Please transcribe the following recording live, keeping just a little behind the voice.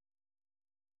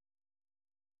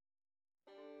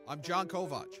I'm John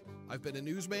Kovach. I've been a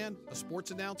newsman, a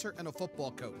sports announcer, and a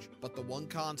football coach, but the one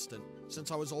constant,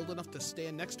 since I was old enough to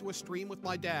stand next to a stream with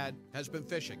my dad, has been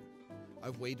fishing.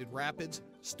 I've waded rapids,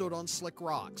 stood on slick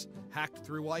rocks, hacked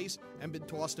through ice, and been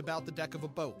tossed about the deck of a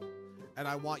boat. And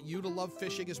I want you to love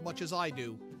fishing as much as I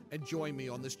do, and join me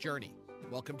on this journey.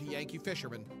 Welcome to Yankee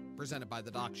Fisherman, presented by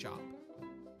the Dock Shop.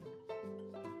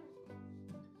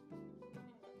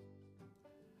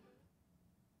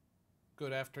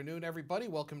 Good afternoon, everybody.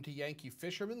 Welcome to Yankee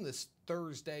Fisherman this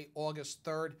Thursday, August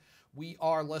 3rd. We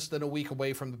are less than a week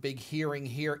away from the big hearing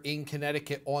here in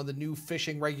Connecticut on the new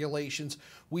fishing regulations.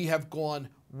 We have gone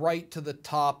right to the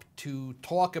top to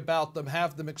talk about them,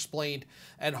 have them explained,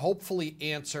 and hopefully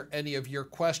answer any of your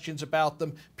questions about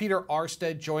them. Peter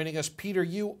Arstead joining us. Peter,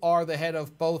 you are the head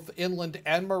of both inland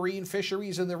and marine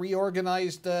fisheries in the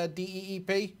reorganized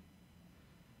DEEP.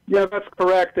 Yeah, that's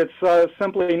correct. It's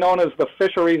simply known as the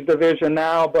Fisheries Division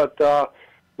now, but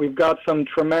we've got some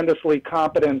tremendously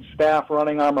competent staff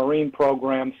running our marine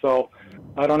program, so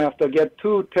I don't have to get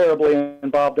too terribly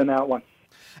involved in that one.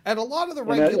 And a lot of the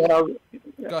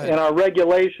our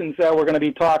regulations that we're going to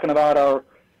be talking about are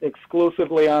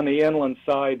exclusively on the inland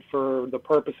side for the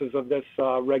purposes of this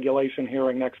regulation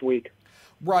hearing next week.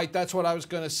 Right, that's what I was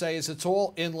going to say, is it's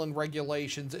all inland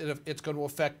regulations. It's going to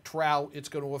affect trout, it's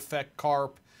going to affect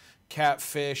carp,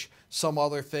 catfish, some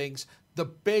other things. The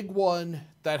big one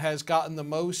that has gotten the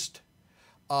most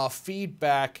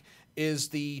feedback is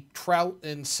the trout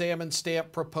and salmon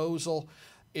stamp proposal.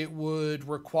 It would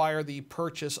require the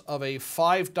purchase of a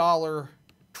 $5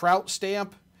 trout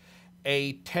stamp,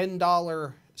 a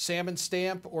 $10 salmon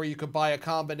stamp, or you could buy a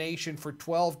combination for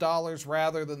 $12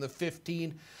 rather than the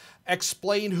 $15.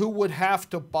 Explain who would have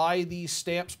to buy these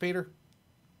stamps, Peter?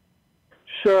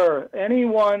 Sure.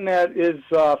 Anyone that is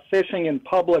fishing in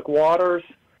public waters,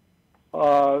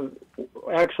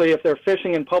 actually if they're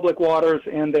fishing in public waters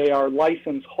and they are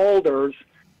license holders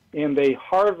and they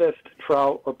harvest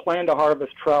trout or plan to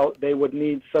harvest trout, they would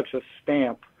need such a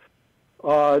stamp.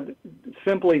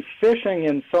 Simply fishing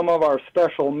in some of our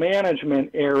special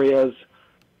management areas,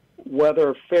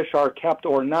 whether fish are kept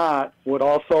or not, would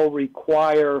also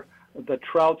require the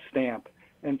trout stamp.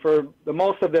 And for the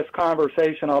most of this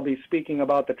conversation, I'll be speaking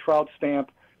about the trout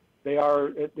stamp.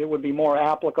 It would be more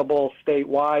applicable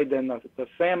statewide than the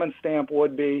salmon stamp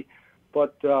would be,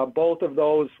 but both of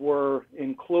those were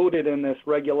included in this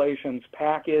regulations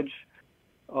package.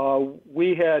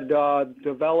 We had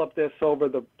developed this over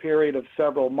the period of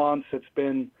several months. It's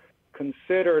been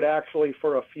considered actually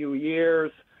for a few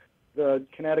years. The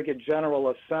Connecticut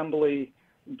General Assembly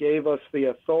gave us the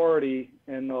authority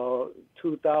in the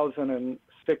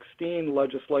 2016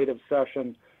 legislative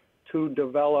session to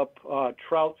develop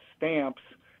trout stamps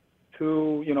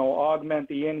to, augment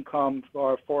the income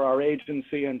for our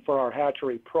agency and for our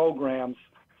hatchery programs.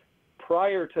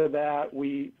 Prior to that,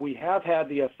 we have had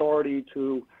the authority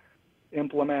to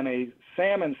implement a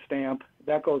salmon stamp.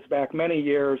 That goes back many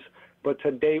years, but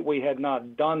to date we had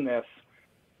not done this.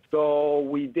 So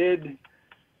we did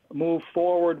move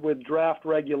forward with draft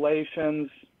regulations,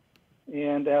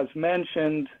 and as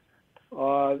mentioned,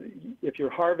 if you're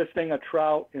harvesting a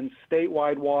trout in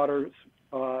statewide waters,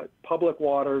 public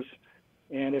waters,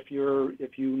 and if you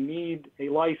need a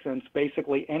license,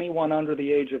 basically anyone under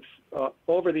the age of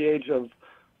over the age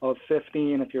of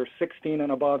 15, if you're 16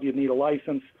 and above, you need a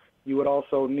license. You would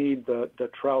also need the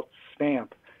trout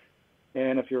stamp.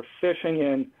 And if you're fishing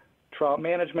in trout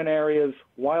management areas,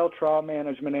 wild trout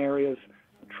management areas,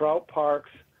 trout parks,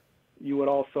 you would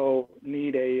also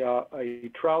need a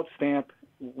trout stamp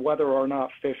whether or not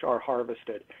fish are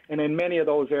harvested. And in many of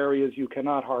those areas, you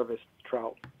cannot harvest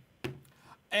trout.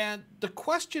 And the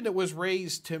question that was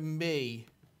raised to me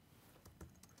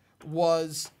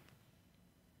was,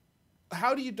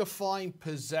 how do you define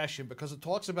possession? Because it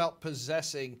talks about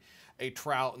possessing a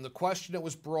trout. And the question that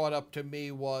was brought up to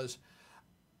me was,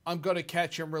 I'm going to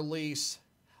catch and release.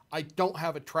 I don't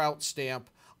have a trout stamp.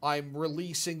 I'm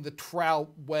releasing the trout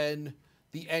when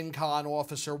the NCON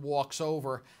officer walks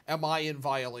over. Am I in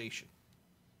violation?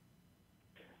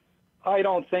 I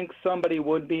don't think somebody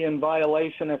would be in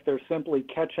violation if they're simply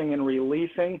catching and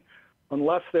releasing,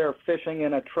 unless they're fishing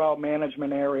in a trout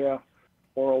management area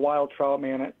or a wild trout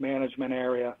management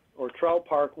area or trout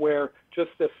park, where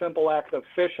just the simple act of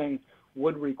fishing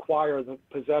would require the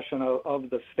possession of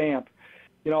the stamp.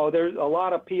 There's a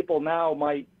lot of people now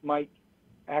might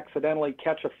accidentally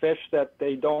catch a fish that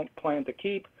they don't plan to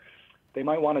keep. They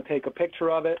might want to take a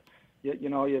picture of it.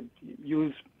 You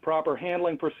use proper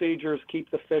handling procedures,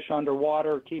 keep the fish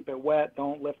underwater, keep it wet,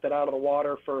 don't lift it out of the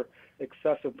water for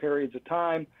excessive periods of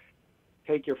time.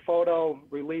 Take your photo,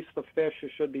 release the fish, you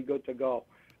should be good to go.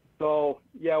 So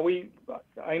yeah,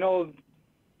 I know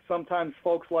sometimes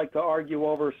folks like to argue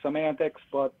over semantics,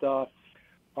 but our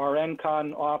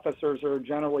NCON officers are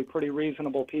generally pretty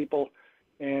reasonable people.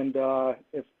 And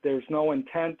if there's no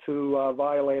intent to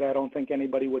violate, I don't think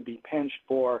anybody would be pinched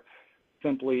for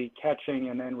simply catching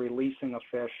and then releasing a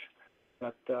fish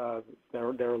that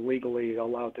they're legally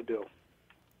allowed to do.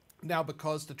 Now,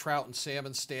 because the trout and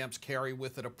salmon stamps carry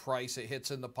with it a price, it hits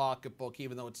in the pocketbook,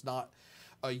 even though it's not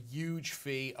a huge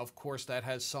fee. Of course, that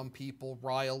has some people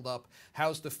riled up.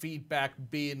 How's the feedback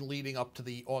been leading up to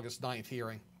the August 9th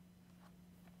hearing?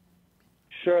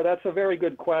 Sure, that's a very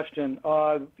good question.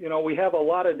 You know, we have a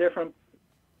lot of different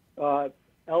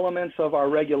elements of our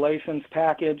regulations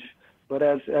package, but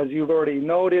as you've already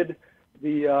noted,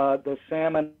 the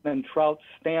salmon and trout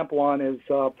stamp one is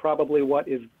probably what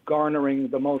is garnering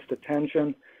the most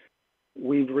attention.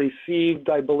 We've received,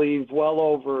 I believe, well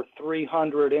over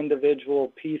 300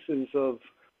 individual pieces of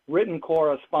written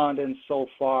correspondence so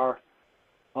far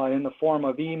in the form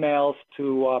of emails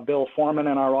to Bill Foreman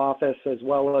in our office, as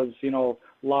well as, you know,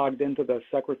 logged into the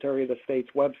Secretary of the State's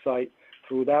website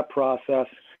through that process.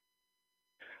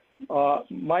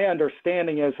 My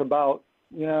understanding is about,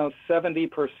 you know,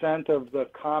 70% of the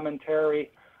commentary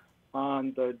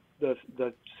on the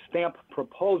stamp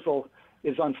proposal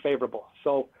is unfavorable.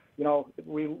 So, you know,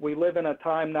 we live in a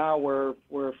time now where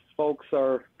folks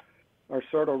are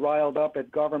sort of riled up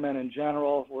at government in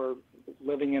general. We're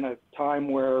living in a time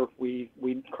where we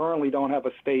currently don't have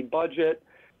a state budget.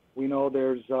 We know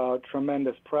there's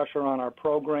tremendous pressure on our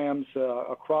programs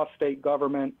across state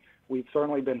government. We've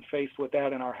certainly been faced with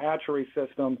that in our hatchery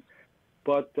system.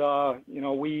 But, you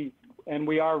know, we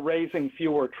are raising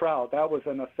fewer trout. That was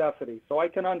a necessity. So I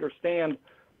can understand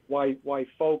why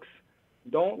folks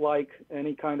don't like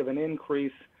any kind of an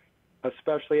increase,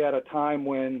 especially at a time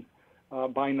when,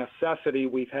 by necessity,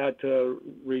 we've had to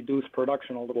reduce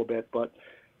production a little bit. But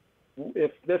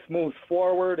if this moves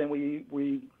forward, and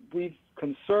we've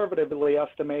conservatively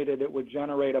estimated it would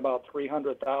generate about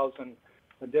 $300,000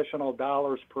 additional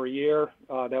dollars per year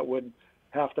that would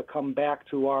have to come back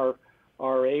to our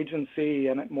agency,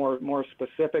 and more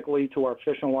specifically to our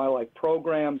Fish and Wildlife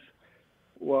programs.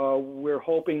 We're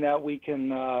hoping that we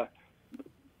can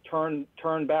turn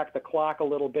back the clock a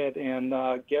little bit and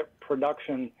get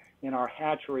production in our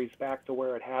hatcheries back to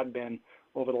where it had been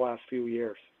over the last few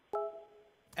years.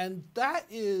 And that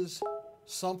is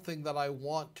something that I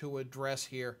want to address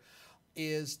here.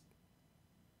 Is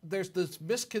there's this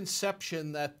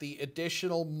misconception that the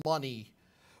additional money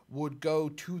would go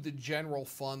to the general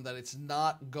fund, that it's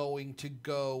not going to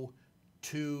go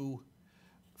to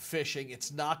fishing.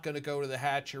 It's not going to go to the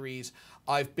hatcheries.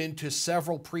 I've been to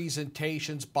several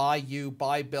presentations by you,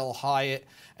 by Bill Hyatt,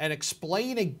 and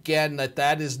explain again that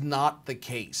that is not the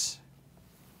case.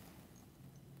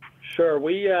 Sure.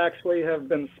 We actually have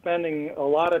been spending a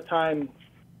lot of time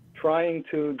trying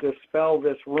to dispel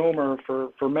this rumor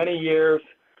for many years.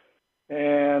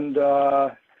 And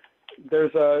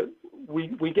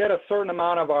we get a certain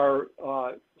amount of our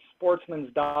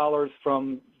sportsmen's dollars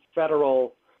from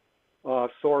federal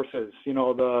sources. You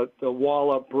know, the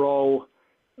Wallop-Roe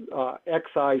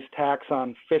excise tax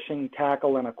on fishing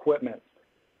tackle and equipment.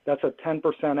 That's a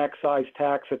 10% excise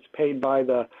tax. It's paid by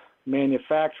the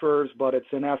manufacturers, but it's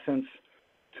in essence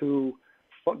to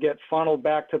get funneled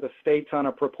back to the states on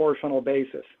a proportional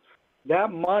basis.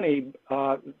 That money,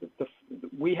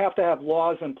 we have to have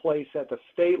laws in place at the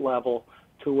state level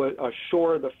to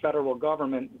assure the federal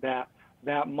government that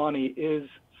that money is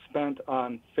spent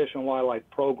on fish and wildlife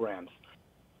programs.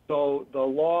 So the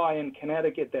law in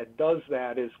Connecticut that does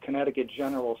that is Connecticut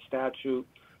General Statute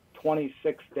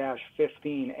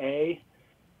 26-15A,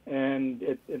 and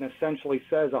it essentially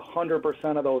says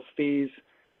 100% of those fees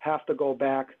have to go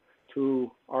back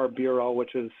to our bureau,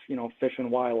 which is, you know, Fish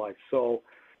and Wildlife. So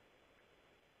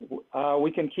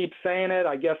we can keep saying it.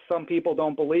 I guess some people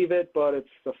don't believe it, but it's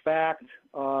the fact.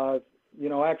 You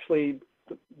know, actually,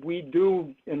 we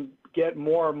do get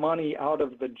more money out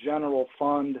of the general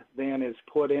fund than is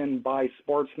put in by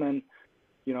sportsmen.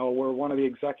 You know, we're one of the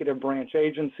executive branch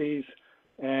agencies,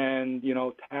 and, you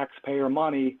know, taxpayer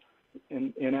money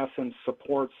in essence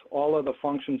supports all of the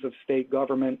functions of state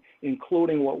government,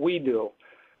 including what we do.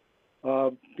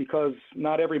 Because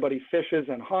not everybody fishes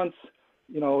and hunts.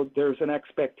 You know, there's an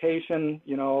expectation,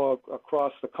 you know,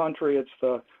 across the country. It's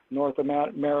the North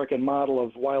American model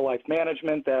of wildlife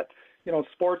management that, you know,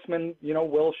 sportsmen, you know,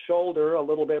 will shoulder a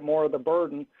little bit more of the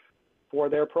burden for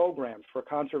their programs, for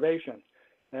conservation.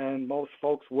 And most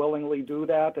folks willingly do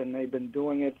that, and they've been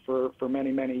doing it for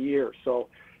many, many years. So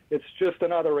it's just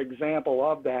another example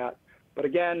of that. But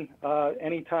again,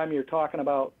 anytime you're talking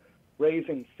about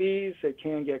raising fees. It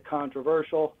can get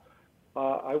controversial.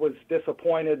 I was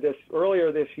disappointed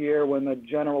earlier this year when the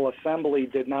General Assembly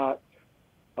did not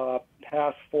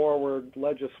pass forward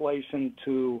legislation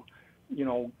to,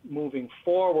 moving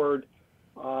forward,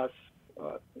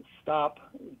 stop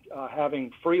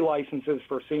having free licenses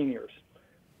for seniors.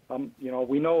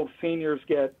 We know seniors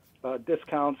get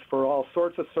discounts for all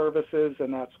sorts of services,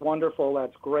 and that's wonderful.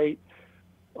 That's great.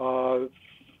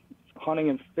 Hunting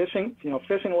and fishing,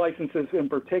 fishing licenses in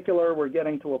particular, we're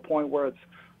getting to a point where it's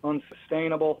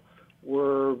unsustainable.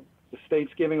 The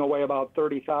state's giving away about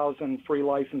 30,000 free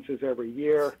licenses every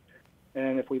year.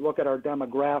 And if we look at our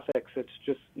demographics, it's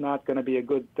just not going to be a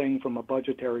good thing from a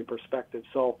budgetary perspective.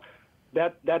 So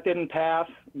that didn't pass.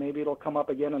 Maybe it'll come up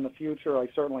again in the future. I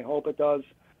certainly hope it does.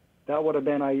 That would have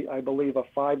been, I believe, a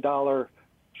 $5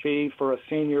 fee for a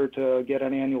senior to get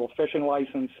an annual fishing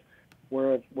license,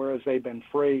 whereas they've been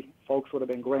free. Folks would have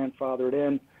been grandfathered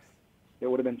in. It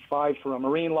would have been $5 for a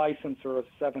marine license or a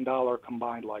 $7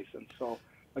 combined license. So,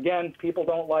 again, people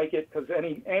don't like it because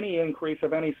any increase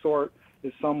of any sort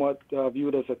is somewhat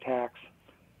viewed as a tax,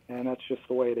 and that's just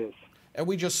the way it is. And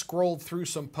we just scrolled through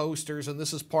some posters, and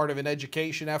this is part of an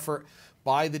education effort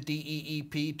by the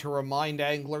DEEP to remind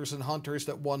anglers and hunters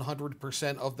that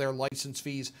 100% of their license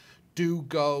fees do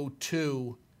go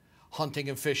to hunting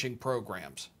and fishing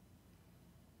programs.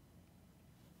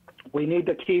 We need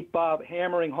to keep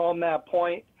hammering home that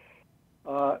point.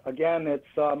 Again, it's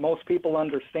most people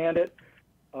understand it.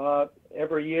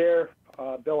 Every year,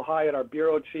 Bill Hyatt, our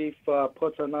bureau chief,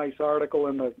 puts a nice article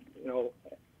in the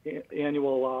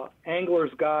annual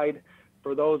Angler's Guide.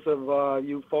 For those of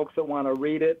you folks that want to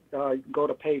read it, go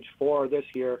to page 4 this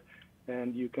year,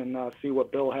 and you can see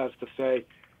what Bill has to say.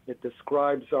 It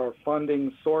describes our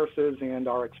funding sources and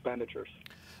our expenditures.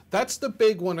 That's the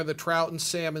big one, of the trout and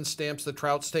salmon stamps, the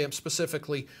trout stamp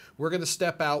specifically. We're going to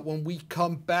step out. When we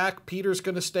come back, Peter's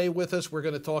going to stay with us. We're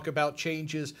going to talk about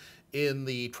changes in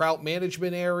the trout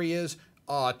management areas,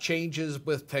 changes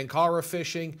with tenkara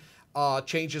fishing,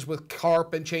 changes with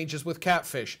carp, and changes with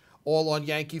catfish, all on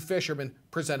Yankee Fisherman,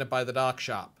 presented by the Dock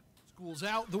Shop. School's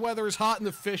out, the weather is hot, and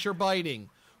the fish are biting.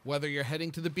 Whether you're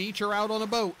heading to the beach or out on a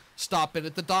boat, stop in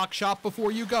at the Dock Shop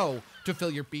before you go to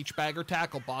fill your beach bag or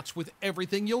tackle box with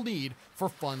everything you'll need for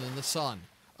fun in the sun.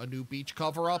 A new beach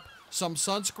cover-up, some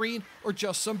sunscreen, or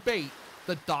just some bait,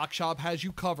 the Dock Shop has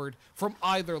you covered from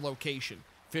either location.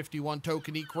 51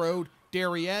 Tokenique Road,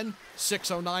 Darien,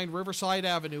 609 Riverside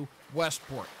Avenue,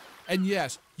 Westport. And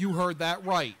yes, you heard that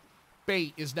right.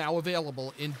 Bait is now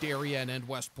available in Darien and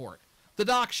Westport. The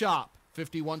Dock Shop,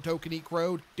 51 Tokenique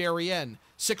Road, Darien,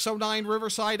 609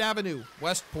 Riverside Avenue,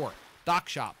 Westport.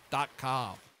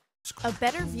 DockShop.com. A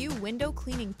Better View Window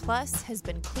Cleaning Plus has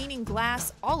been cleaning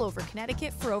glass all over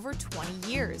Connecticut for over 20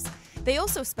 years. They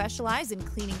also specialize in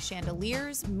cleaning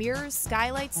chandeliers, mirrors,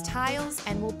 skylights, tiles,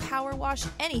 and will power wash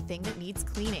anything that needs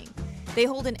cleaning. They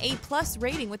hold an A+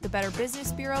 rating with the Better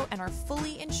Business Bureau and are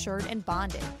fully insured and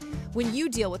bonded. When you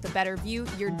deal with a Better View,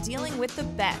 you're dealing with the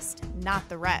best, not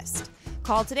the rest.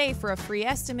 Call today for a free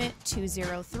estimate,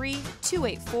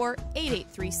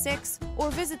 203-284-8836,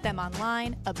 or visit them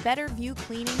online,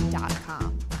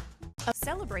 abetterviewcleaning.com.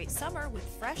 Celebrate summer with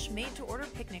fresh made-to-order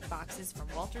picnic boxes from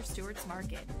Walter Stewart's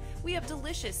Market. We have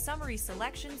delicious summery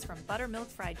selections from buttermilk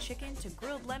fried chicken to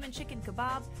grilled lemon chicken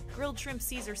kebab, grilled shrimp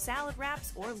Caesar salad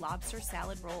wraps, or lobster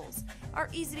salad rolls. Our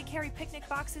easy-to-carry picnic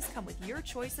boxes come with your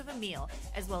choice of a meal,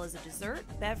 as well as a dessert,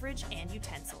 beverage, and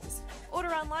utensils.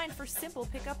 Order online for simple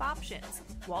pickup options.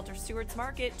 Walter Stewart's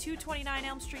Market, 229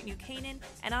 Elm Street, New Canaan,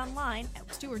 and online at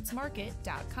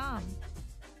stewartsmarket.com.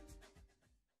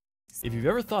 If you've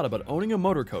ever thought about owning a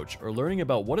motor coach or learning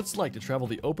about what it's like to travel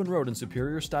the open road in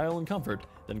superior style and comfort,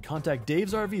 then contact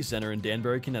Dave's RV Center in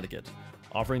Danbury, Connecticut.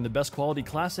 Offering the best quality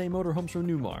Class A motorhomes from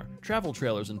Newmar, travel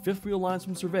trailers and fifth wheel lines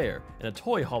from Surveyor, and a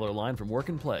toy hauler line from Work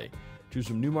and Play. Choose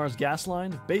from Newmar's Gas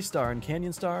Line, Bay Star and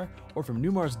Canyon Star, or from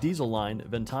Newmar's Diesel Line,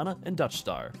 Ventana and Dutch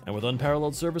Star. And with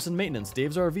unparalleled service and maintenance,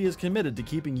 Dave's RV is committed to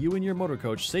keeping you and your motor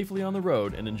coach safely on the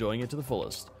road and enjoying it to the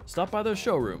fullest. Stop by their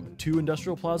showroom, 2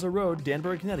 Industrial Plaza Road,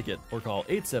 Danbury, Connecticut, or call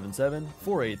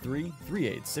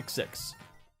 877-483-3866.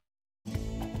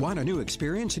 Want a new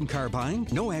experience in car buying?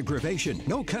 No aggravation,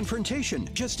 no confrontation,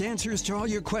 just answers to all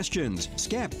your questions.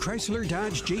 Scap Chrysler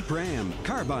Dodge Jeep Ram.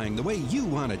 Car buying the way you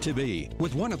want it to be.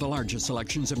 With one of the largest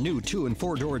selections of new 2- and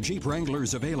 4-door Jeep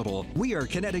Wranglers available, we are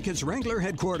Connecticut's Wrangler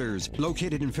headquarters.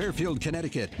 Located in Fairfield,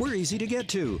 Connecticut, we're easy to get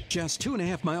to. Just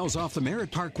 2.5 miles off the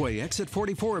Merritt Parkway, exit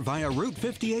 44 via Route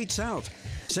 58 South.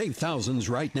 Save thousands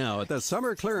right now at the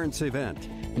Summer Clearance event.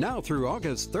 Now through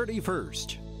August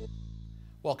 31st.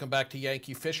 Welcome back to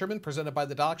Yankee Fisherman, presented by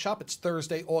the Dock Shop. It's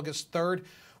Thursday, August 3rd.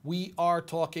 We are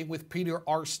talking with Peter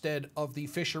Arsted of the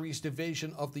Fisheries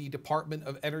Division of the Department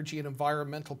of Energy and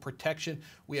Environmental Protection.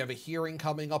 We have a hearing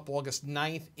coming up August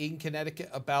 9th in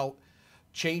Connecticut about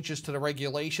changes to the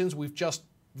regulations. We've just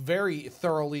very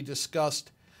thoroughly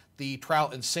discussed the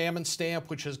trout and salmon stamp,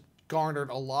 which has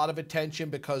garnered a lot of attention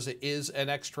because it is an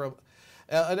extra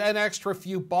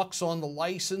few bucks on the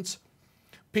license.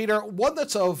 Peter, one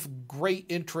that's of great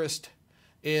interest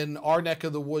in our neck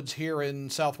of the woods here in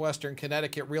southwestern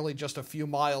Connecticut, really just a few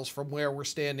miles from where we're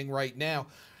standing right now,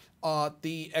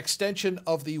 the extension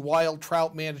of the wild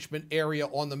trout management area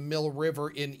on the Mill River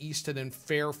in Easton and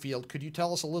Fairfield. Could you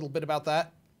tell us a little bit about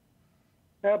that?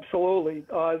 Absolutely.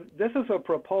 This is a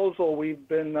proposal we've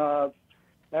been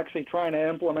actually trying to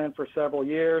implement for several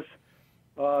years.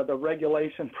 The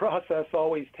regulation process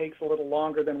always takes a little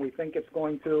longer than we think it's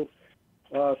going to.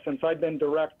 Since I've been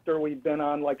director, we've been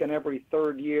on like an every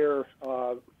third year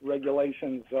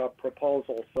regulations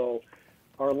proposal. So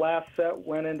our last set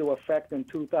went into effect in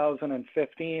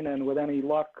 2015, and with any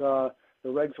luck, the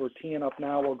regs we're teeing up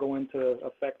now will go into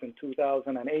effect in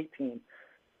 2018.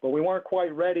 But we weren't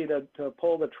quite ready to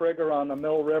pull the trigger on the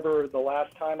Mill River the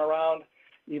last time around,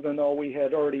 even though we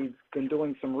had already been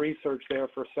doing some research there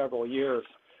for several years.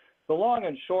 The long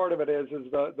and short of it is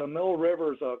the Mill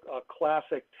River is a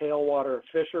classic tailwater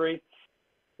fishery.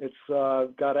 It's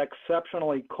got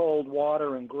exceptionally cold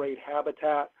water and great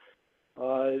habitat.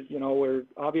 We're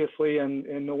obviously in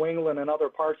New England and other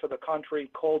parts of the country,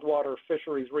 cold water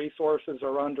fisheries resources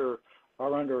are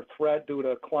under threat due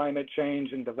to climate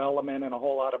change and development and a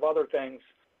whole lot of other things.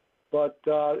 But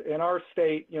in our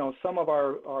state, some of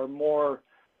our more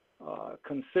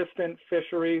consistent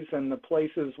fisheries and the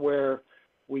places where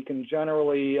we can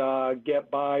generally get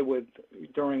by with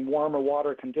during warmer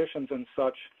water conditions and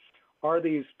such are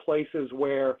these places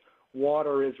where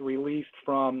water is released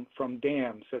from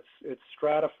dams. It's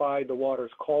stratified, the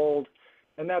water's cold,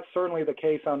 and that's certainly the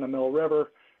case on the Mill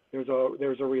River. There's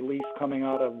a release coming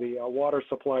out of the water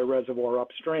supply reservoir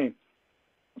upstream.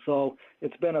 So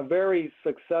it's been a very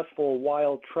successful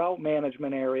wild trout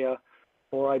management area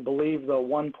for, I believe, the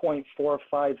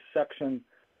 1.45 section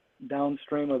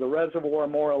downstream of the reservoir,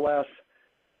 more or less.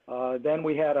 Then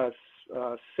we had a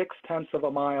 0.6 of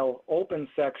a mile open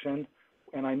section,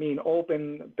 and I mean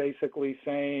open, basically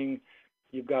saying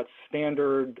you've got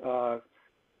standard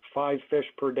 5 fish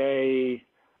per day,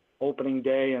 opening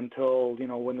day until,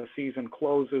 when the season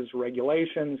closes,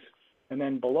 regulations. And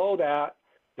then below that,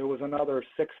 there was another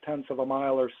 0.6 of a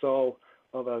mile or so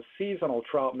of a seasonal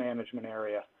trout management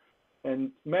area.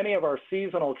 And many of our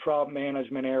seasonal trout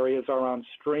management areas are on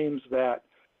streams that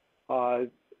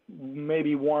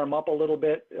maybe warm up a little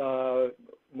bit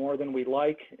more than we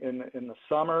like in the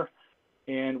summer,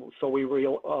 and so we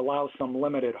allow some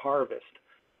limited harvest.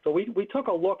 So we took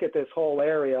a look at this whole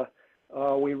area.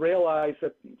 We realized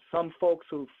that some folks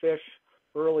who fish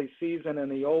early season in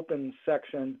the open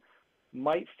section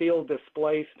might feel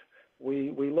displaced.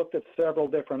 We looked at several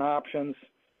different options,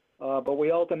 but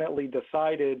we ultimately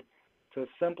decided to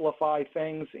simplify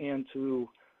things and to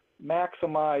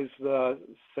maximize the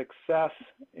success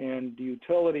and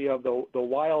utility of the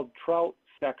wild trout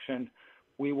section.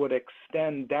 We would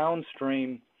extend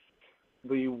downstream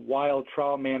the wild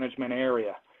trout management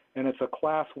area. And it's a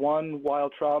Class 1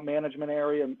 wild trout management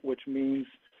area, which means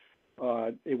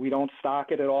we don't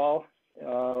stock it at all.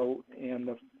 And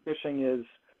the fishing is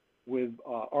with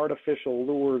artificial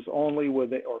lures only,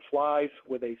 or flies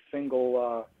with a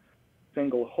single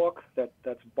hook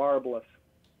that's barbless.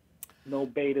 No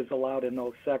bait is allowed in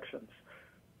those sections.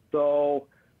 So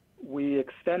we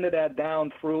extended that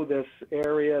down through this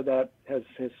area that has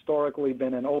historically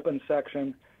been an open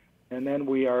section, and then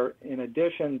we are, in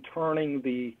addition, turning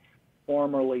the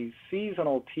formerly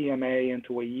seasonal TMA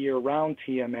into a year-round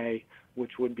TMA,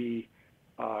 which would be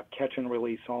catch and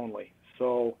release only.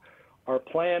 So our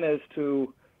plan is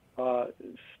to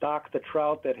stock the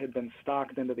trout that had been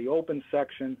stocked into the open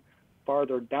section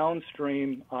farther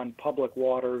downstream on public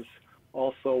waters,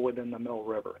 also within the Mill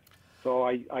River. So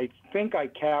I think I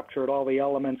captured all the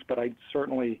elements, but I'd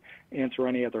certainly answer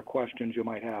any other questions you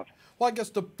might have. Well, I guess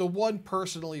the one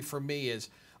personally for me is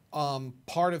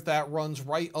part of that runs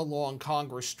right along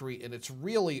Congress Street, and it's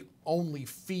really only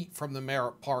feet from the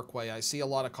Merritt Parkway. I see a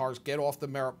lot of cars get off the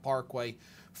Merritt Parkway,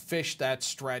 fish that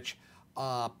stretch,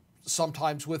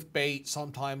 sometimes with bait,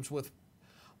 sometimes with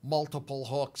multiple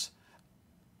hooks.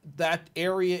 That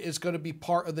area is going to be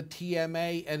part of the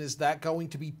TMA, and is that going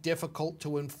to be difficult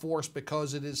to enforce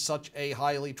because it is such a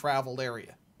highly traveled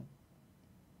area?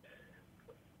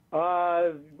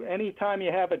 Anytime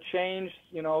you have a change,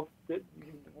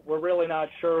 we're really not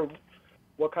sure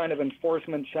what kind of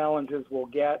enforcement challenges we'll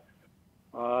get.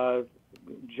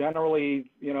 Generally,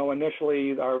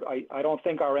 initially, I don't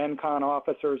think our NCON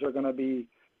officers are going to be,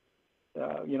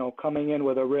 coming in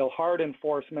with a real hard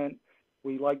enforcement.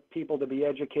 We like people to be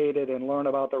educated and learn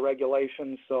about the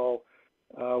regulations, so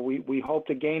we hope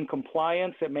to gain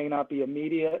compliance. It may not be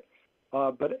immediate.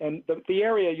 But the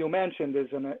area you mentioned is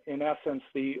in essence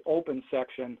the open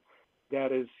section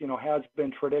that is has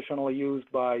been traditionally used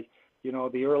by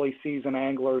the early season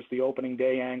anglers, the opening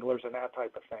day anglers, and that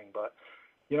type of thing. But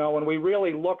when we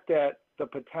really looked at the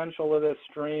potential of this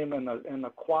stream and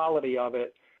the quality of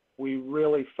it, we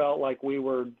really felt like we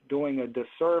were doing a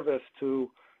disservice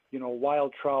to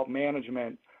wild trout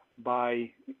management by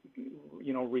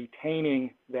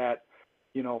retaining that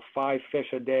 5 fish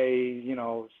a day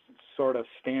sort of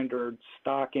standard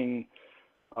stocking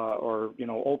or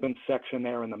open section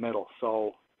there in the middle.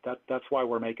 So that's why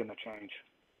we're making the change.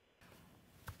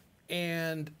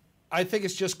 And I think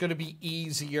it's just going to be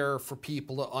easier for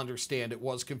people to understand. It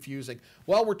was confusing.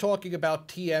 While we're talking about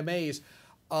TMAs,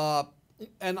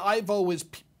 and I've always,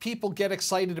 people get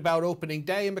excited about opening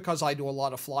day, and because I do a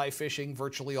lot of fly fishing,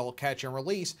 virtually all catch and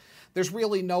release, there's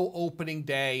really no opening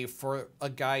day for a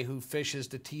guy who fishes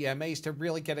the TMAs to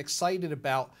really get excited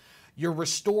about. You're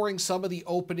restoring some of the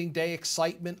opening day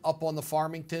excitement up on the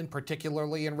Farmington,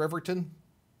 particularly in Riverton?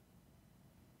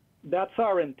 That's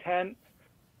our intent.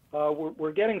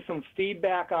 We're getting some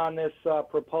feedback on this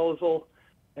proposal,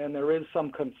 and there is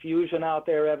some confusion out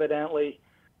there, evidently.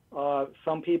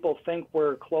 Some people think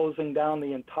we're closing down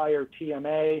the entire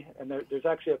TMA, and there's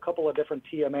actually a couple of different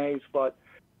TMAs, but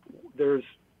there's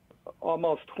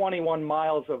almost 21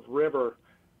 miles of river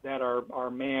that are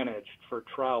managed for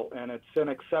trout, and it's an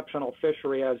exceptional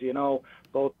fishery, as you know,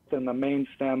 both in the main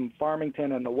stem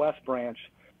Farmington and the West Branch.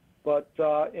 But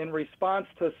in response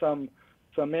to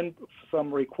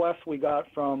some requests we got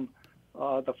from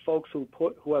the folks who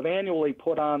have annually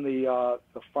put on the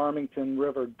Farmington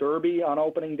River Derby on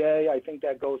opening day. I think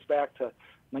that goes back to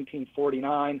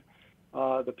 1949.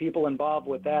 The people involved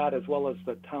with that, as well as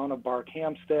the town of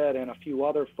Barkhamsted and a few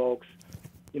other folks,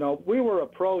 we were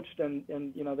approached and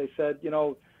they said,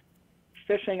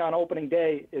 fishing on opening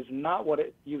day is not what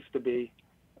it used to be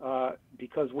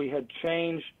because we had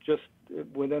changed just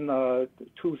within the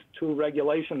two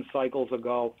regulation cycles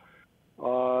ago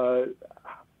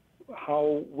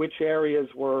which areas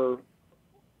were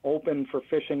open for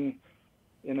fishing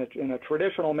in a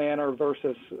traditional manner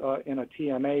versus in a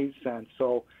TMA sense.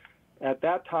 So at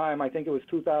that time, I think it was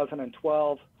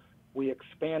 2012, we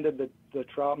expanded the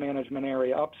trout management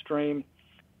area upstream,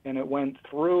 and it went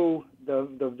through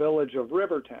the village of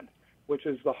Riverton, which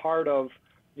is the heart of,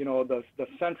 the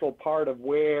central part of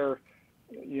where,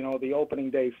 the opening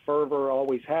day fervor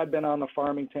always had been on the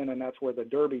Farmington, and that's where the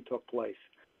Derby took place.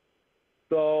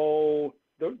 So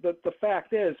the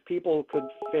fact is people could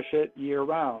fish it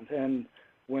year-round, and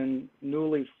when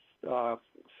newly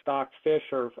stocked fish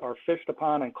are fished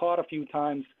upon and caught a few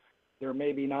times, they're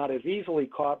maybe not as easily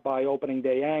caught by opening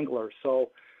day anglers. So,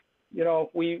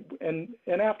 and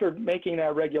after making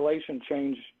that regulation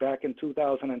change back in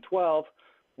 2012,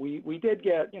 we did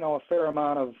get, a fair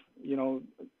amount of,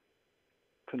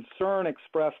 concern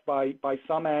expressed by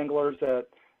some anglers that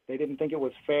they didn't think it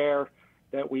was fair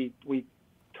that we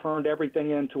turned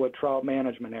everything into a trout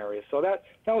management area. So that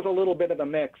was a little bit of the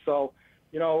mix. So,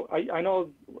 I know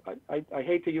I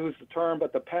hate to use the term,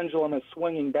 but the pendulum is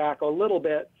swinging back a little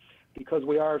bit because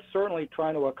we are certainly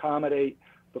trying to accommodate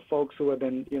the folks who have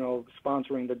been,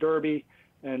 sponsoring the Derby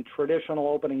and traditional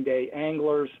opening day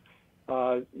anglers.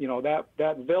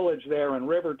 That village there in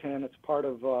Riverton, it's part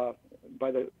of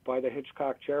by the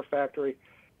Hitchcock Chair Factory.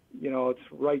 It's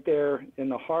right there in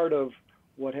the heart of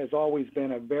what has always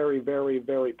been a very, very,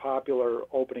 very popular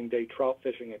opening day trout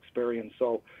fishing experience.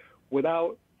 So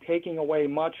without taking away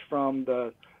much from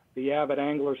the avid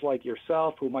anglers like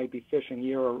yourself who might be fishing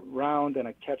year-round in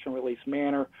a catch and release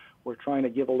manner, we're trying to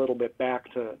give a little bit back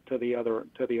to the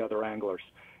other anglers.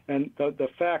 And the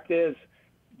fact is,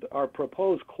 our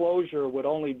proposed closure would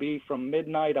only be from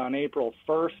midnight on April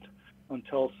 1st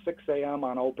until 6 a.m.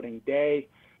 on opening day.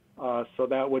 So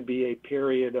that would be a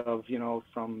period of,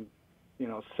 from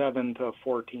 7 to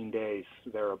 14 days,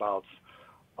 thereabouts.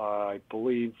 I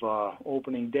believe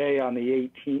opening day on the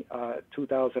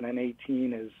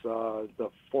 2018 is the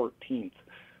 14th,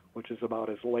 which is about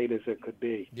as late as it could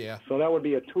be. Yeah. So that would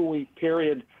be a 2-week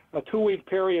period,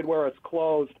 where it's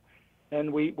closed.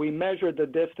 And we measured the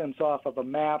distance off of a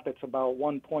map. It's about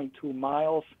 1.2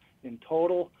 miles in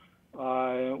total.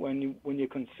 When you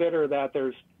consider that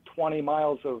there's 20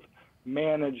 miles of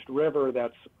managed river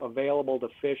that's available to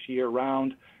fish year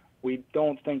round, we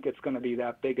don't think it's going to be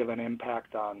that big of an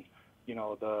impact on,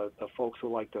 the folks who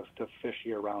like to fish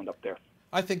year round up there.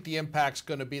 I think the impact's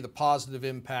going to be the positive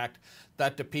impact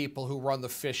that the people who run the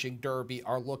fishing derby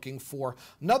are looking for.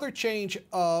 Another change,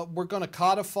 we're going to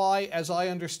codify, as I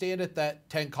understand it, that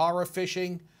tenkara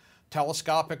fishing,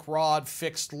 telescopic rod,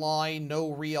 fixed line,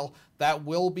 no reel, that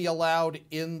will be allowed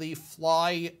in the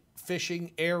fly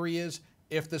fishing areas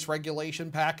if this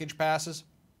regulation package passes?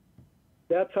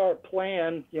 That's our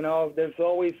plan. There's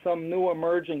always some new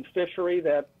emerging fishery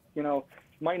that,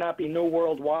 might not be new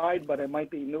worldwide, but it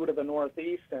might be new to the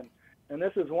Northeast. And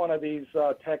this is one of these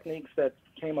techniques that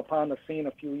came upon the scene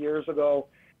a few years ago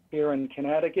here in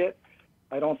Connecticut.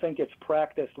 I don't think it's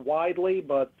practiced widely,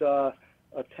 but a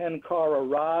tenkara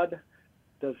rod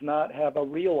does not have a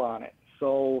reel on it.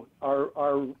 So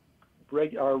our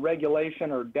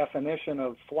regulation or definition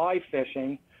of fly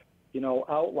fishing,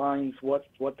 outlines what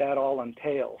that all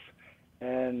entails.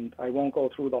 And I won't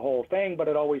go through the whole thing, but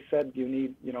it always said you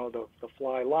need, the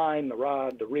fly line, the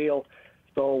rod, the reel.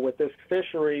 So with this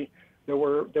fishery, there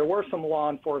were some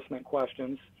law enforcement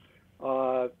questions.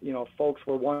 Folks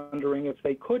were wondering if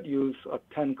they could use a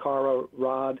tenkara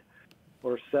rod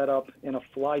or set up in a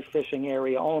fly fishing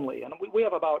area only. And we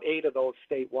have about 8 of those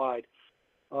statewide.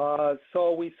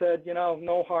 So we said,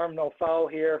 no harm, no foul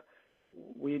here.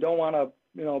 We don't want to,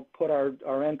 put our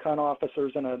NCON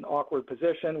officers in an awkward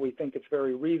position. We think it's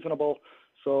very reasonable.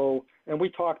 So, and we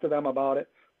talked to them about it.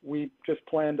 We just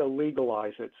plan to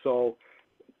legalize it. So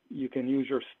you can use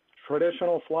your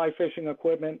traditional fly fishing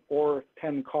equipment or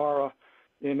tenkara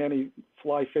in any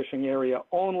fly fishing area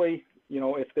only,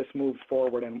 if this moves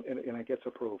forward and it gets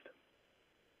approved.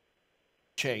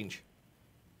 Change.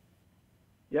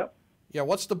 Yep. Yeah,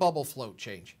 what's the bubble float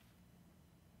change?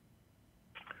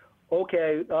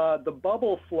 Okay, the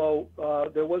bubble float,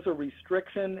 there was a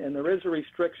restriction, and there is a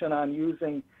restriction on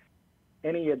using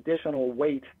any additional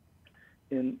weight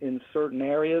in certain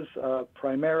areas,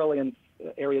 primarily in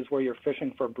areas where you're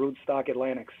fishing for broodstock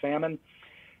Atlantic salmon.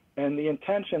 And the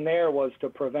intention there was to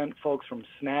prevent folks from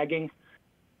snagging.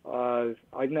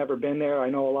 I've never been there. I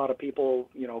know a lot of people,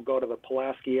 go to the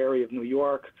Pulaski area of New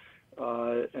York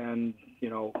and,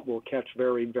 will catch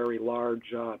very, very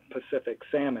large Pacific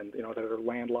salmon, that are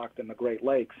landlocked in the Great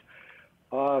Lakes.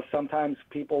 Sometimes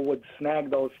people would snag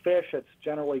those fish. It's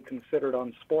generally considered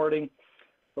unsporting.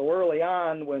 So early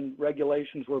on, when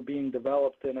regulations were being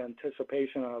developed in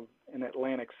anticipation of an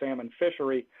Atlantic salmon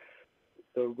fishery,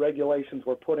 the regulations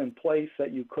were put in place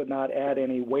that you could not add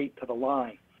any weight to the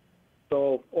line.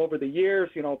 So over the years,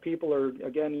 people are,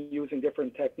 again, using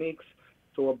different techniques.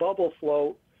 So a bubble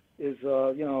float is,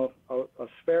 a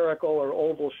spherical or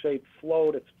oval-shaped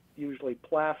float. It's usually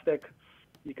plastic.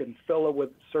 You can fill it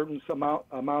with certain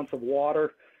amounts of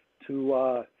water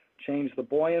to change the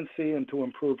buoyancy and to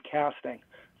improve casting.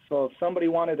 So if somebody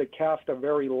wanted to cast a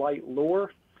very light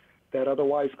lure that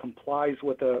otherwise complies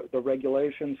with the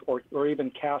regulations, or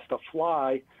even cast a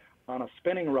fly on a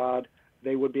spinning rod,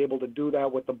 they would be able to do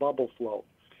that with the bubble float.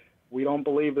 We don't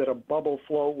believe that a bubble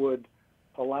float would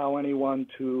allow anyone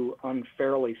to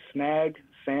unfairly snag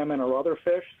salmon or other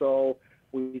fish, so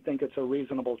we think it's a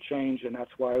reasonable change, and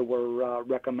that's why we're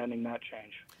recommending that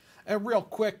change. And real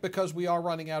quick, because we are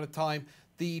running out of time,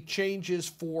 the changes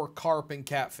for carp and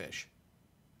catfish.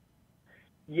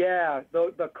 Yeah,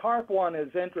 the carp one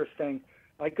is interesting.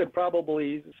 I could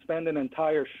probably spend an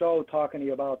entire show talking to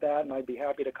you about that, and I'd be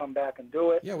happy to come back and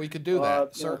do it. Yeah, we could do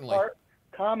that, certainly.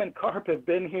 Common carp have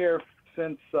been here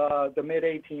since the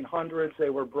mid-1800s. They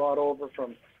were brought over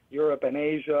from Europe and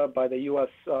Asia by the U.S.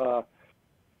 The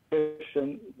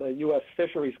U.S.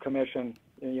 Fisheries Commission,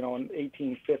 in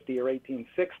 1850 or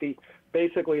 1860,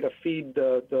 basically to feed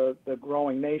the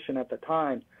growing nation at the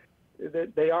time.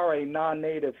 They are a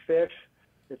non-native fish.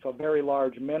 It's a very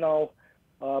large minnow.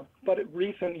 But in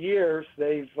recent years,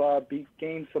 they've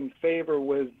gained some favor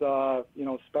with,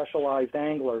 specialized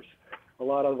anglers. A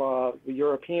lot of the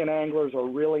European anglers are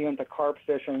really into carp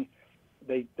fishing.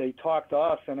 They talked to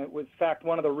us, and it was, in fact,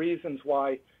 one of the reasons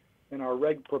why in our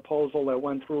reg proposal that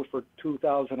went through for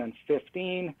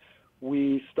 2015,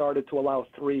 we started to allow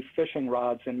 3 fishing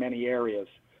rods in many areas.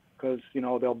 Because,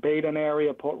 they'll bait an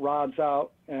area, put rods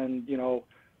out, and,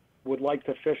 would like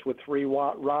to fish with 3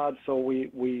 rods, so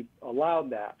we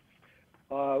allowed that.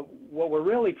 What we're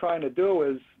really trying to do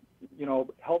is,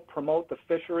 help promote the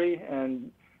fishery,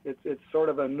 and it's sort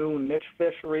of a new niche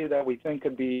fishery that we think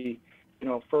could be,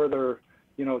 further,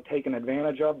 taken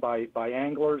advantage of by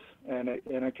anglers, and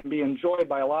it can be enjoyed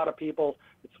by a lot of people.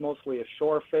 It's mostly a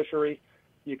shore fishery,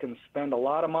 you can spend a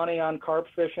lot of money on carp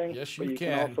fishing, Yes, but you you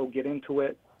can. can also get into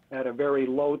it at a very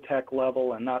low-tech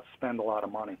level and not spend a lot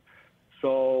of money.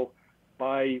 So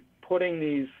by putting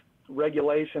these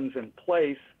regulations in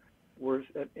place, we're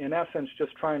in essence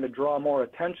just trying to draw more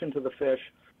attention to the fish.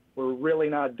 We're really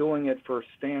not doing it for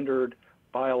standard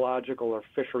biological or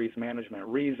fisheries management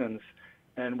reasons,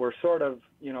 and we're sort of,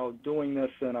 doing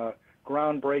this in a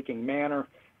groundbreaking manner.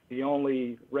 The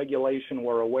only regulation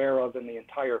we're aware of in the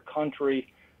entire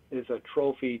country is a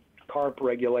trophy carp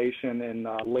regulation in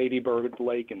Lady Bird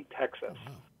Lake in Texas.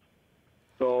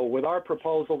 So with our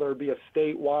proposal, there would be a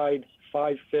statewide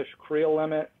 5-fish creel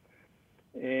limit,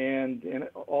 and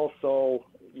also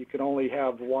you could only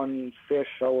have one fish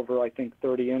over, I think,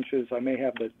 30 inches. I may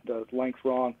have the length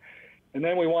wrong. And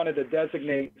then we wanted to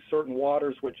designate certain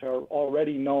waters which are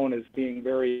already known as being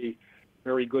very,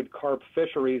 very good carp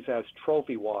fisheries as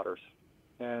trophy waters.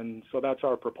 And so that's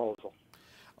our proposal.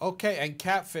 Okay, and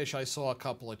catfish, I saw a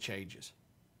couple of changes.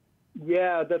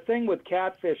 Yeah, the thing with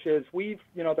catfish is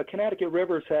the Connecticut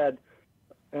rivers had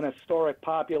an historic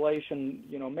population,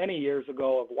 many years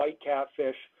ago of white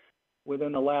catfish.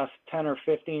 Within the last 10 or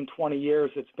 15, 20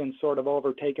 years, it's been sort of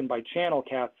overtaken by channel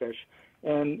catfish.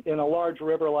 And in a large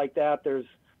river like that, there's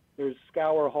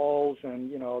scour holes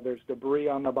and, there's debris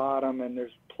on the bottom and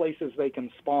there's places they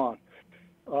can spawn.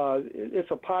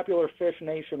 It's a popular fish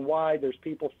nationwide. There's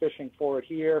people fishing for it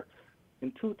here.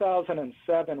 In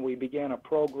 2007, we began a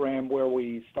program where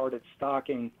we started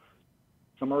stocking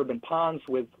some urban ponds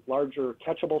with larger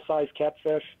catchable size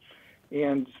catfish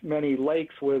and many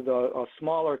lakes with a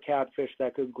smaller catfish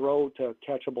that could grow to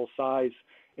catchable size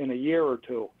in a year or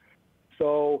two.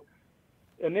 So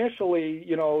initially,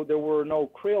 there were no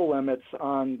creel limits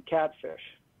on catfish,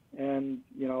 and,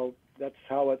 that's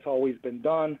how it's always been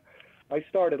done. I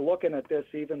started looking at this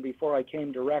even before I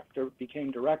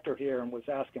became director here and was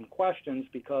asking questions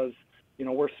because,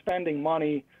 we're spending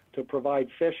money to provide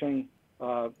fishing,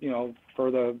 for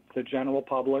the general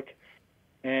public.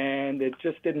 And it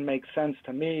just didn't make sense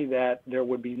to me that there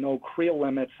would be no creel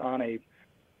limits on a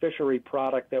fishery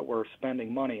product that we're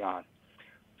spending money on.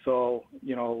 So,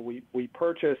 we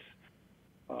purchase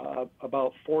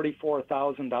about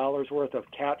 $44,000 worth of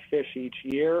catfish each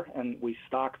year, and we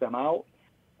stock them out.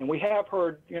 And we have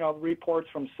heard, reports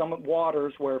from some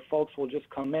waters where folks will just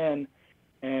come in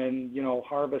and,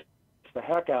 harvest the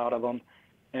heck out of them.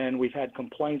 And we've had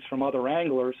complaints from other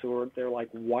anglers they're like,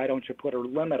 why don't you put a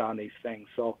limit on these things?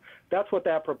 So that's what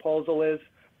that proposal is.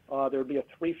 There'd be a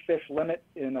 3-fish limit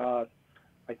in, I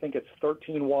think it's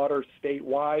 13 waters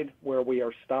statewide where we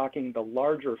are stocking the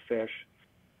larger fish.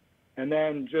 And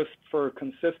then just for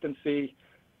consistency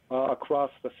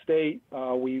across the state,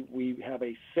 we have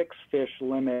a 6-fish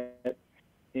limit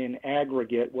in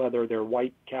aggregate, whether they're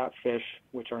white catfish,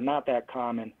 which are not that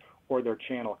common, or they're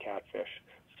channel catfish.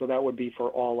 So that would be for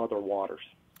all other waters.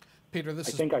 Peter, I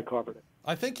think I covered it.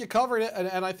 I think you covered it,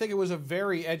 and I think it was a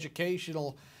very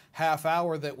educational half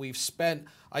hour that we've spent.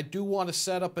 I do want to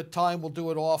set up a time, we'll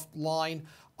do it offline,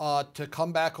 to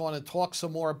come back on and talk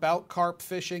some more about carp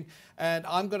fishing. And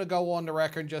I'm going to go on the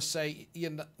record and just say,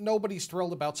 nobody's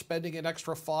thrilled about spending an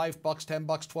extra $5, $10,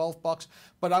 $12,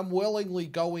 but I'm willingly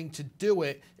going to do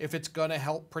it if it's going to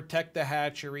help protect the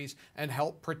hatcheries and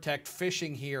help protect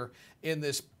fishing here in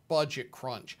this budget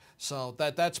crunch. So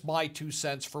that's my 2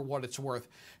 cents for what it's worth.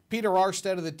 Peter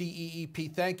Arstead of the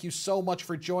DEEP, thank you so much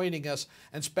for joining us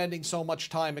and spending so much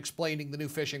time explaining the new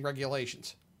fishing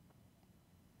regulations.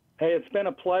 Hey, it's been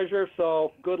a pleasure.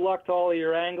 So good luck to all of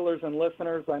your anglers and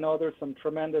listeners. I know there's some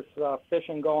tremendous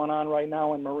fishing going on right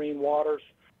now in marine waters.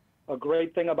 A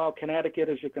great thing about Connecticut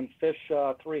is you can fish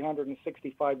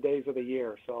 365 days of the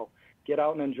year. So get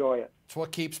out and enjoy it. It's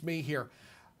what keeps me here.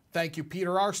 Thank you,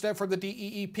 Peter Arstead from the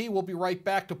DEEP. We'll be right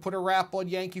back to put a wrap on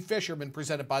Yankee Fisherman,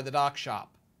 presented by the Dock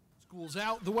Shop. School's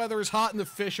out, the weather is hot, and the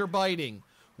fish are biting.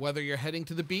 Whether you're heading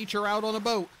to the beach or out on a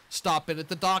boat, stop in at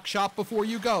the Dock Shop before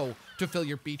you go to fill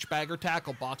your beach bag or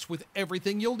tackle box with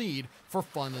everything you'll need for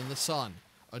fun in the sun.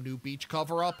 A new beach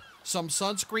cover-up, some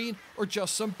sunscreen, or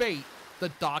just some bait, the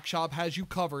Dock Shop has you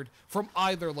covered from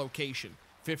either location.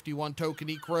 51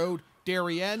 Tokenique Road,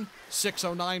 Darien,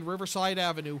 609 Riverside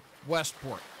Avenue,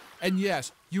 Westport. And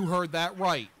yes, you heard that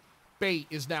right. Bait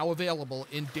is now available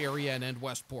in Darien and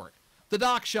Westport. The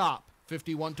Dock Shop,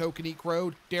 51 Tokenique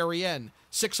Road, Darien,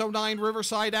 609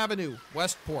 Riverside Avenue,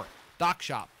 Westport.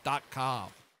 DockShop.com.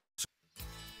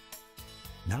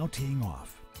 Now teeing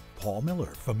off, Paul Miller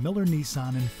from Miller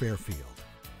Nissan in Fairfield.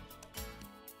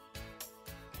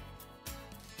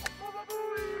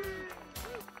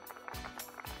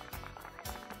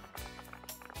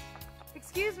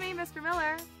 Excuse me, Mr.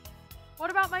 Miller. What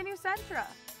about my new Sentra?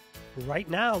 Right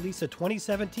now, lease a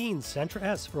 2017 Sentra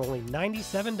S for only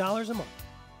 $97 a month.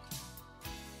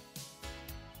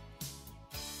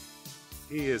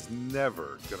 He is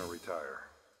never going to retire.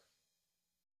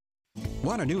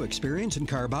 Want a new experience in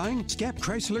car buying? Scap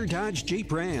Chrysler Dodge Jeep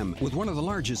Ram with one of the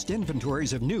largest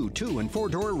inventories of new 2- and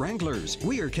 4-door Wranglers.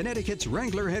 We are Connecticut's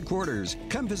Wrangler headquarters.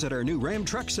 Come visit our new Ram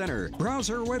Truck Center. Browse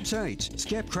our websites,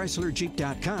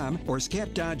 scapchryslerjeep.com or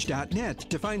scapdodge.net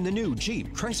to find the new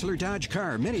Jeep, Chrysler Dodge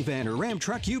car, minivan, or Ram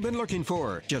truck you've been looking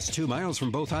for. Just 2 miles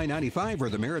from both I-95 or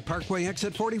the Merritt Parkway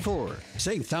exit 44.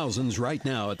 Save thousands right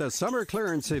now at the summer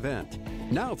clearance event.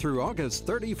 Now through August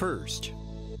 31st.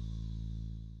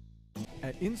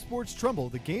 At InSports Trumbull,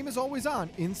 the game is always on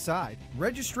inside.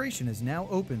 Registration is now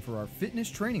open for our fitness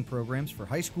training programs for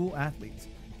high school athletes.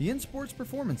 The InSports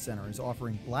Performance Center is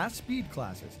offering blast speed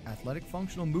classes, athletic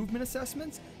functional movement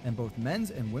assessments, and both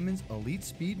men's and women's elite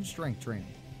speed and strength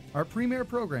training. Our premier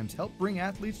programs help bring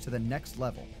athletes to the next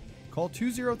level. Call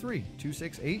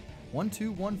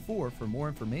 203-268-1214 for more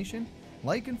information.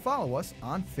 Like and follow us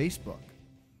on Facebook.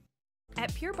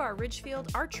 At Pure Barre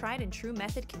Ridgefield, our tried and true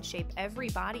method can shape every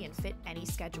body and fit any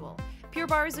schedule. Pure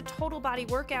Barre is a total body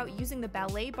workout using the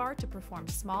ballet bar to perform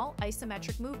small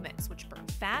isometric movements which burn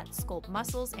fat, sculpt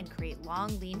muscles, and create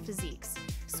long, lean physiques.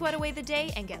 Sweat away the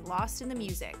day and get lost in the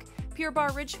music. Pure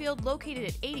Barre Ridgefield, located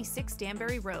at 86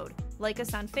 Danbury Road. Like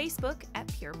us on Facebook at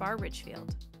Pure Barre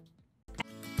Ridgefield.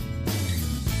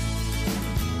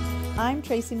 I'm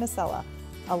Tracy Masella,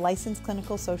 a licensed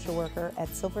clinical social worker at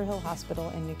Silver Hill Hospital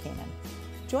in New Canaan.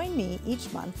 Join me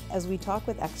each month as we talk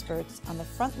with experts on the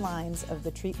front lines of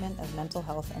the treatment of mental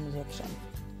health and addiction.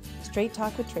 Straight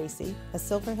Talk with Tracy, a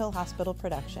Silver Hill Hospital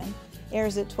production,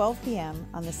 airs at 12 p.m.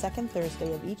 on the second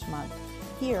Thursday of each month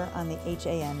here on the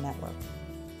HAN network.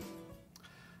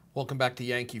 Welcome back to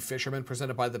Yankee Fisherman,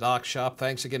 presented by the Dock Shop.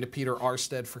 Thanks again to Peter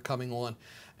Arstead for coming on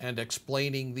and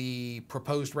explaining the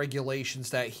proposed regulations.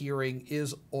 That hearing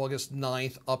is August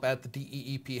 9th up at the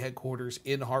DEEP headquarters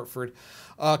in Hartford.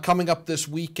 Coming up this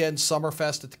weekend,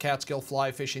 Summerfest at the Catskill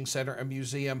Fly Fishing Center and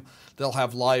Museum. They'll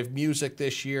have live music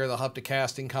this year. They'll have the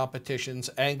casting competitions,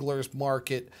 Anglers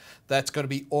Market. That's going to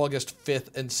be August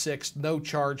 5th and 6th. No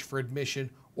charge for admission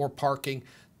or parking.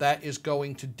 That is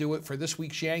going to do it for this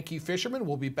week's Yankee Fisherman.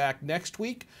 We'll be back next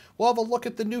week. We'll have a look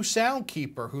at the new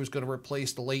soundkeeper who's going to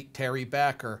replace the late Terry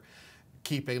Backer,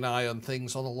 keeping an eye on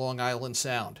things on the Long Island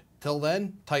Sound. Till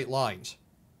then, tight lines.